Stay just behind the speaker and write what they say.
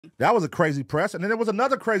That was a crazy press. And then there was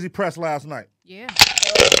another crazy press last night. Yeah.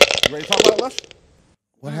 You ready to talk about it, Lush?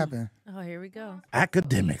 What happened? Oh, here we go.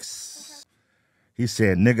 Academics. He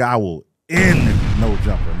said, nigga, I will end no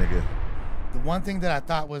jumper, nigga. The one thing that I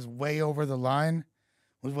thought was way over the line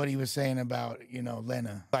was what he was saying about,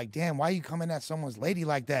 Lena. Like, damn, why are you coming at someone's lady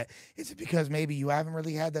like that? Is it because maybe you haven't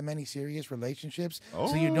really had that many serious relationships,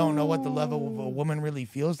 so you don't know what the love of a woman really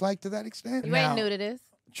feels like to that extent? You ain't new to this.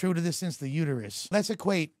 True to this since the uterus. Let's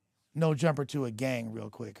equate no jumper to a gang real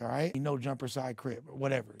quick, all right? No jumper side crib or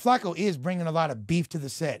whatever. Flacco is bringing a lot of beef to the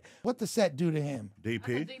set. What the set do to him?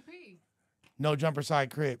 DP. No jumper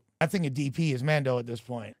side crib. I think a DP is Mando at this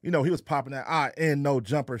point. He was popping that in no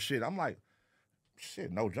jumper shit. I'm like,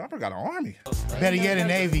 shit, no jumper got an army. Better yet, a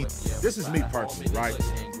Navy. This is me personally, right?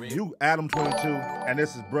 You Adam 22, and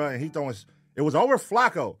this is bruh, and he throwing, it was over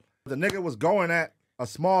Flacco. The nigga was going at a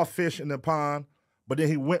small fish in the pond, but then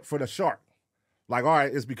he went for the shark. Like, all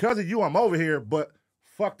right, it's because of you I'm over here, but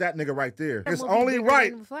fuck that nigga right there. It's only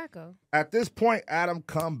right at this point Adam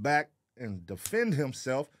come back and defend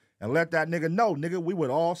himself and let that nigga know, nigga, we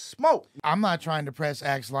would all smoke. I'm not trying to press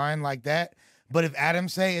Axe line like that, but if Adam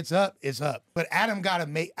say it's up, it's up. But Adam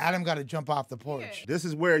gotta jump off the porch. This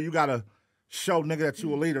is where you gotta show nigga that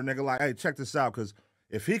you a leader, nigga, like, hey, check this out, because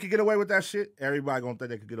if he could get away with that shit, everybody gonna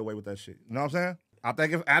think they could get away with that shit. You know what I'm saying? I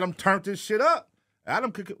think if Adam turned this shit up,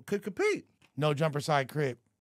 Adam could compete. No jumper side crib.